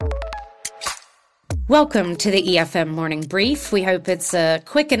Welcome to the EFM Morning Brief. We hope it's a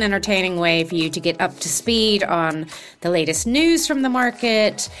quick and entertaining way for you to get up to speed on the latest news from the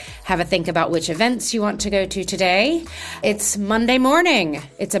market, have a think about which events you want to go to today. It's Monday morning.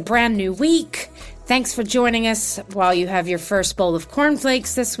 It's a brand new week. Thanks for joining us while you have your first bowl of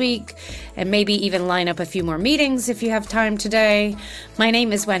cornflakes this week, and maybe even line up a few more meetings if you have time today. My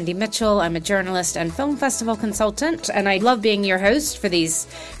name is Wendy Mitchell. I'm a journalist and film festival consultant, and I love being your host for these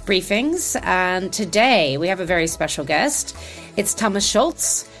briefings. And today we have a very special guest. It's Thomas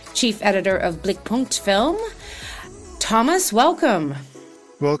Schulz, chief editor of Blickpunkt Film. Thomas, welcome.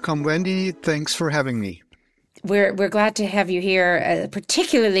 Welcome, Wendy. Thanks for having me. We're glad to have you here,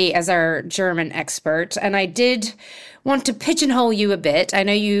 particularly as our German expert. And I did want to pigeonhole you a bit. I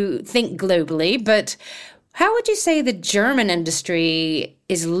know you think globally, but how would you say the German industry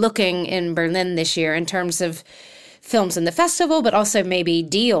is looking in Berlin this year in terms of films in the festival, but also maybe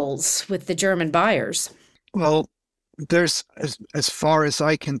deals with the German buyers? Well, there's, as far as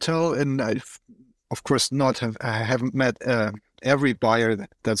I can tell, and I've, of course, I haven't met every buyer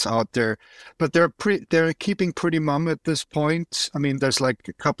that's out there, but they're keeping pretty mum at this point. I mean, there's like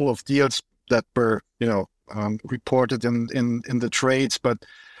a couple of deals that were, reported in the trades, but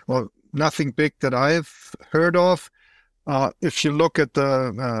well, nothing big that I've heard of. If you look at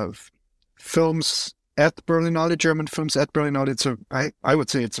the films at Berlinale, German films at Berlinale, I would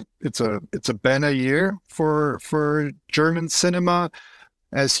say it's a banner year for German cinema.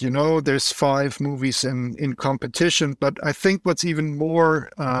 As you know, there's 5 movies in competition, but I think what's even more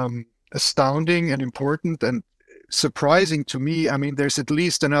astounding and important and surprising to me, I mean, there's at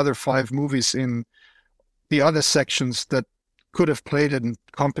least another 5 movies in the other sections that could have played in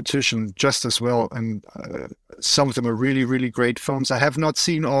competition just as well, and some of them are really, really great films. I have not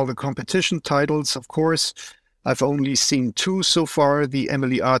seen all the competition titles, of course. I've only seen 2 so far, the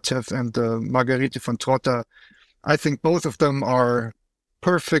Emily Artef and the Margarete von Trotta. I think both of them are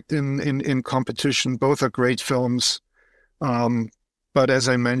perfect in competition. Both are great films. But as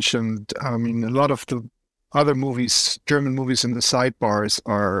I mentioned, I mean, a lot of the other movies, German movies in the sidebars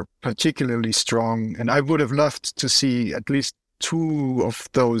are particularly strong. And I would have loved to see at least 2 of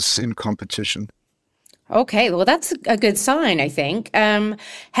those in competition. Okay, well, that's a good sign, I think.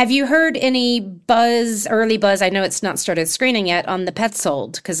 Have you heard any early buzz? I know it's not started screening yet on the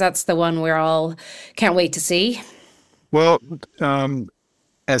Petzold, because that's the one we're all can't wait to see. Well,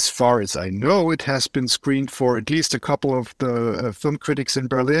 as far as I know, it has been screened for at least a couple of the film critics in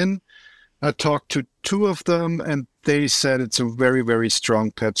Berlin. I talked to 2 of them, and they said it's a very, very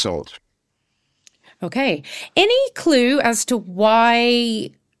strong Petzold. Okay. Any clue as to why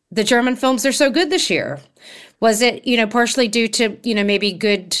the German films are so good this year? Was it, partially due to, maybe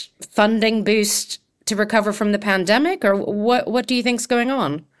good funding boost to recover from the pandemic, or what do you think's going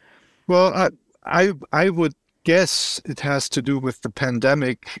on? Well, I would guess it has to do with the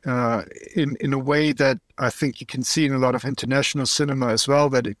pandemic in a way that I think you can see in a lot of international cinema as well,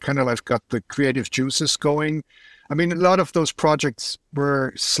 that it kind of like got the creative juices going. I mean, a lot of those projects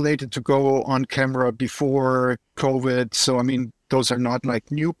were slated to go on camera before COVID. So, I mean, those are not like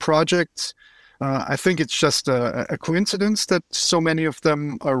new projects. I think it's just a coincidence that so many of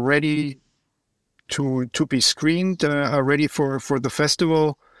them are ready to be screened, are ready for the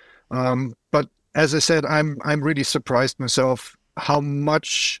festival. But as I said, I'm really surprised myself how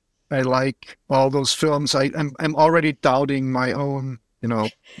much I like all those films. I'm already doubting my own,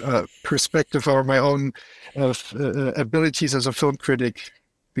 perspective or my own abilities as a film critic,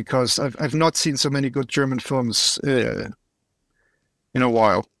 because I've not seen so many good German films in a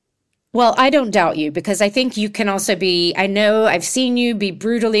while. Well, I don't doubt you, because I think you can also I know I've seen you be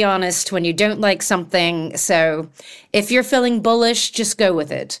brutally honest when you don't like something. So if you're feeling bullish, just go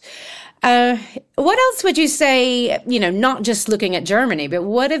with it. What else would you say, not just looking at Germany, but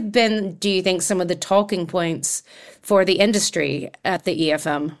what have been, do you think, some of the talking points for the industry at the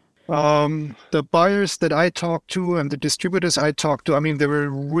EFM? The buyers that I talked to and the distributors I talked to, I mean, they were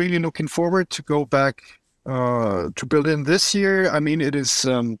really looking forward to go back to Berlin this year. I mean, it is,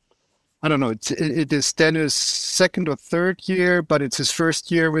 I don't know, it is Dennis' 2nd or 3rd year, but it's his 1st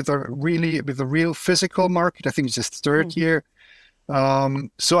year with a real physical market. I think it's his 3rd year.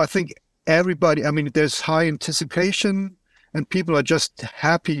 So I think everybody, I mean, there's high anticipation and people are just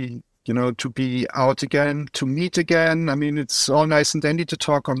happy, to be out again, to meet again. I mean, it's all nice and dandy to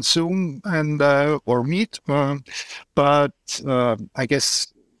talk on Zoom and or meet, but I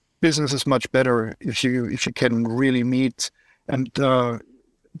guess business is much better if you can really meet. And the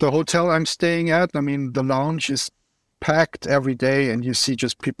hotel I'm staying at, I mean, the lounge is packed every day and you see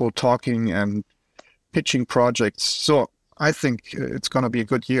just people talking and pitching projects. So I think it's going to be a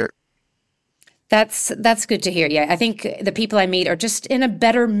good year. That's good to hear. Yeah, I think the people I meet are just in a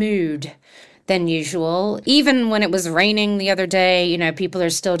better mood than usual. Even when it was raining the other day, people are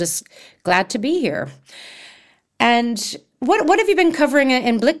still just glad to be here. And what have you been covering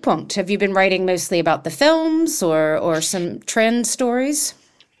in Blickpunkt? Have you been writing mostly about the films or some trend stories?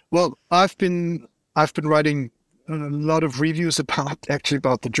 Well, I've been writing a lot of reviews about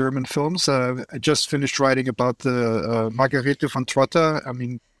the German films. I just finished writing about the Margarete von Trotta. I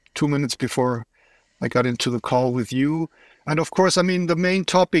mean, 2 minutes before I got into the call with you. And of course, I mean, the main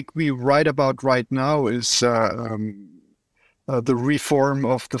topic we write about right now is the reform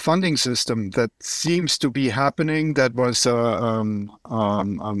of the funding system that seems to be happening. That was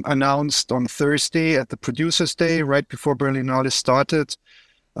announced on Thursday at the Producers' Day, right before Berlinale started.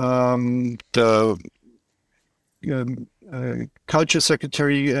 The Culture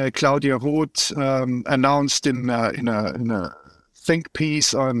Secretary Claudia Roth announced in a think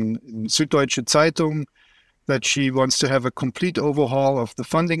piece on Süddeutsche Zeitung that she wants to have a complete overhaul of the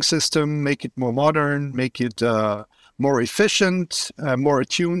funding system, make it more modern, make it more efficient, more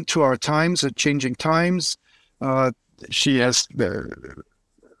attuned to our times, changing times. She has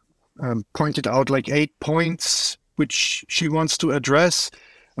pointed out like 8 points which she wants to address.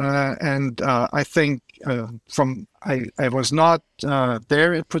 And I think I was not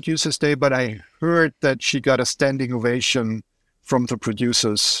there at Producers' Day, but I heard that she got a standing ovation from the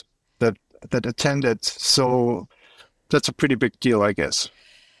producers that attended. So that's a pretty big deal, I guess.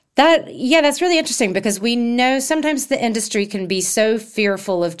 That's really interesting because we know sometimes the industry can be so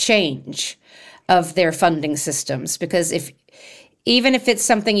fearful of change of their funding systems, because even if it's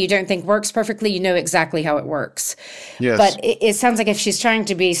something you don't think works perfectly, you know exactly how it works. Yes. But it sounds like if she's trying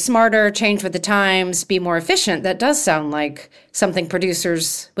to be smarter, change with the times, be more efficient, that does sound like something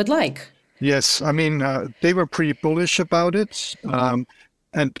producers would like. Yes, I mean, they were pretty bullish about it.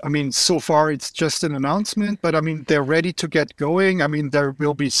 And I mean, so far it's just an announcement, but I mean, they're ready to get going. I mean, there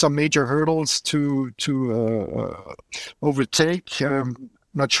will be some major hurdles to overtake.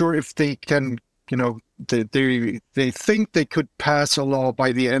 Not sure if they can, they think they could pass a law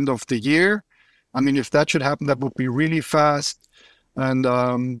by the end of the year. I mean, if that should happen, that would be really fast. And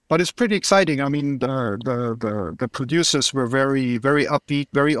but it's pretty exciting. I mean, the producers were very, very upbeat,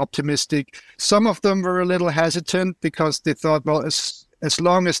 very optimistic. Some of them were a little hesitant because they thought, well, as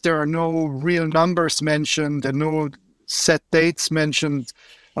long as there are no real numbers mentioned and no set dates mentioned,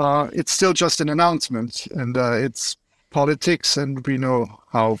 it's still just an announcement, and it's politics, and we know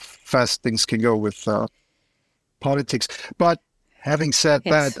how fast things can go with politics. But having said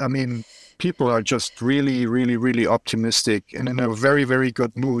that, I mean, people are just really, really, really optimistic and in a very, very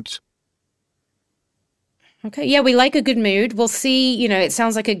good mood. Okay. Yeah, we like a good mood. We'll see, it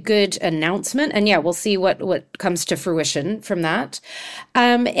sounds like a good announcement. And yeah, we'll see what comes to fruition from that.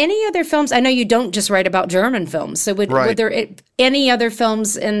 Any other films? I know you don't just write about German films. So would there any other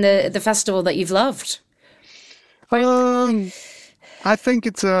films in the festival that you've loved? I think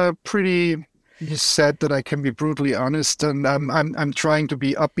it's a pretty sad that I can be brutally honest, and I'm trying to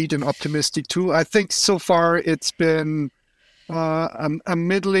be upbeat and optimistic too. I think so far it's been a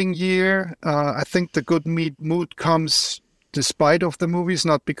middling year. I think the good mood comes despite of the movies,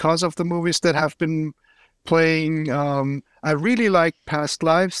 not because of the movies that have been playing. I really liked Past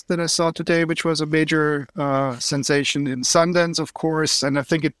Lives that I saw today, which was a major sensation in Sundance, of course, and I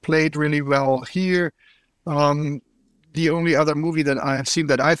think it played really well here. The only other movie that I have seen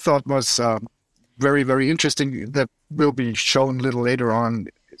that I thought was very, very interesting, that will be shown a little later on,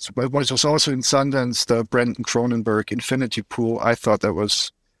 it was also in Sundance, the Brandon Cronenberg Infinity Pool. I thought that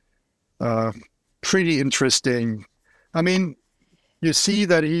was pretty interesting. I mean, you see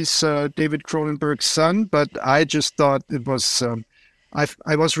that he's David Cronenberg's son, but I just thought it was,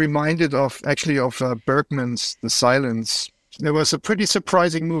 I was reminded of Bergman's The Silence. It was a pretty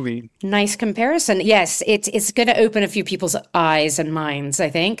surprising movie. Nice comparison. Yes, it's going to open a few people's eyes and minds, I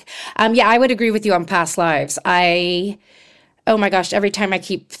think. Yeah, I would agree with you on Past Lives. Oh my gosh, every time I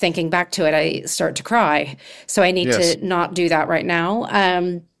keep thinking back to it, I start to cry. So I need to not do that right now.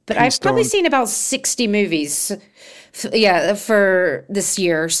 But I've probably seen about 60 movies, for this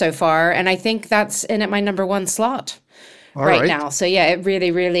year so far. And I think that's in at my number one slot. Right now. So yeah, it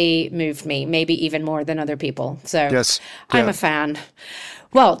really, really moved me, maybe even more than other people. So I'm a fan.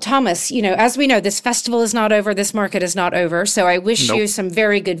 Well, Thomas, as we know, this festival is not over. This market is not over. So I wish you some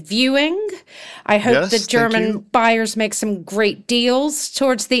very good viewing. I hope the German buyers make some great deals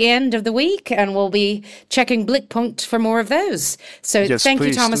towards the end of the week, and we'll be checking Blickpunkt for more of those. So thank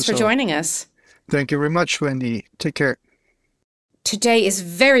you, Thomas, for joining us. Thank you very much, Wendy. Take care. Today is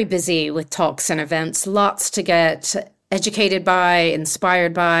very busy with talks and events, lots to get educated by,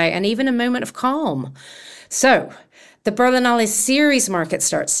 inspired by, and even a moment of calm. So, the Berlinale Series Market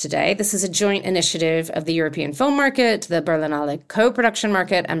starts today. This is a joint initiative of the European Film Market, the Berlinale Co-Production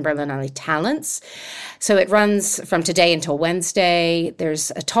Market, and Berlinale Talents. So it runs from today until Wednesday.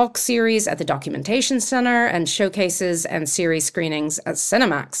 There's a talk series at the Documentation Center and showcases and series screenings at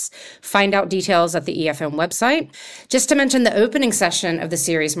Cinemax. Find out details at the EFM website. Just to mention, the opening session of the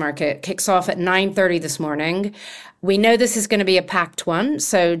Series Market kicks off at 9:30 this morning. We know this is going to be a packed one,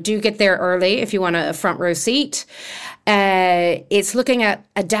 so do get there early if you want a front row seat. It's looking at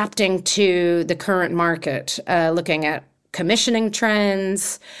adapting to the current market, looking at commissioning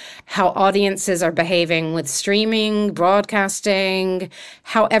trends, how audiences are behaving with streaming, broadcasting,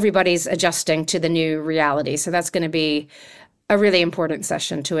 how everybody's adjusting to the new reality. So that's going to be a really important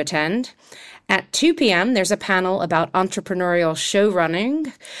session to attend. At 2 p.m., there's a panel about entrepreneurial show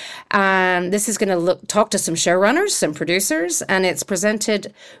running. This is going to talk to some showrunners, some producers, and it's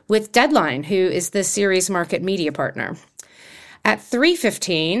presented with Deadline, who is the Series Market media partner. At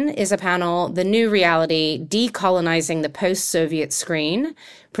 3:15 is a panel, The New Reality, Decolonizing the Post-Soviet Screen,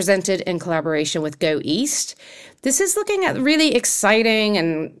 presented in collaboration with Go East. This is looking at really exciting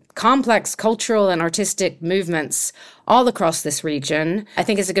and complex cultural and artistic movements all across this region. I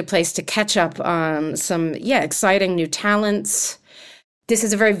think it's a good place to catch up on some, exciting new talents. This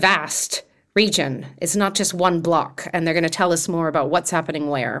is a very vast region. It's not just one block, and they're going to tell us more about what's happening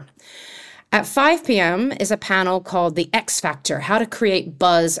where. At 5 p.m. is a panel called The X Factor, How to Create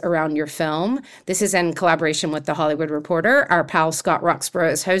Buzz Around Your Film. This is in collaboration with The Hollywood Reporter. Our pal Scott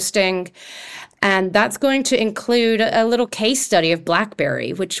Roxborough is hosting. And that's going to include a little case study of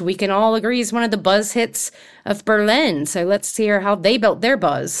BlackBerry, which we can all agree is one of the buzz hits of Berlin. So let's hear how they built their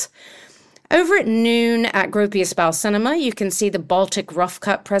buzz. Over at noon at Gropius Bau Cinema, you can see the Baltic Rough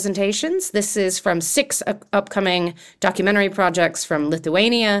Cut presentations. This is from 6 upcoming documentary projects from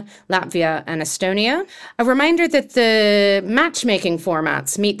Lithuania, Latvia, and Estonia. A reminder that the matchmaking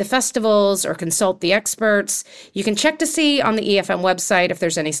formats, meet the festivals or consult the experts. You can check to see on the EFM website if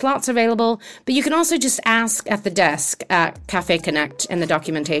there's any slots available, but you can also just ask at the desk at Cafe Connect in the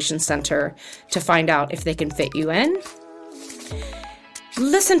Documentation Center to find out if they can fit you in.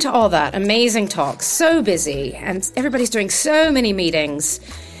 Listen to all that amazing talk, so busy, and everybody's doing so many meetings.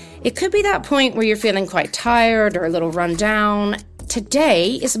 It could be that point where you're feeling quite tired or a little run down.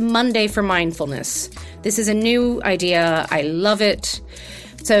 Today is Monday for Mindfulness. This is a new idea. I love it.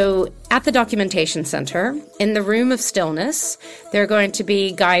 So at the Documentation Center, in the Room of Stillness, there are going to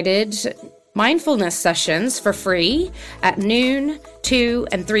be guided mindfulness sessions for free at noon, 2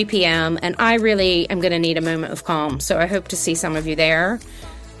 and 3 p.m. And I really am going to need a moment of calm. So I hope to see some of you there,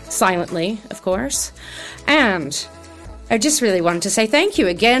 silently, of course. And I just really wanted to say thank you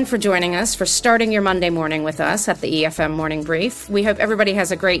again for joining us, for starting your Monday morning with us at the EFM Morning Brief. We hope everybody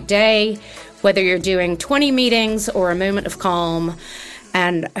has a great day, whether you're doing 20 meetings or a moment of calm.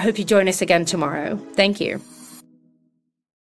 And I hope you join us again tomorrow. Thank you.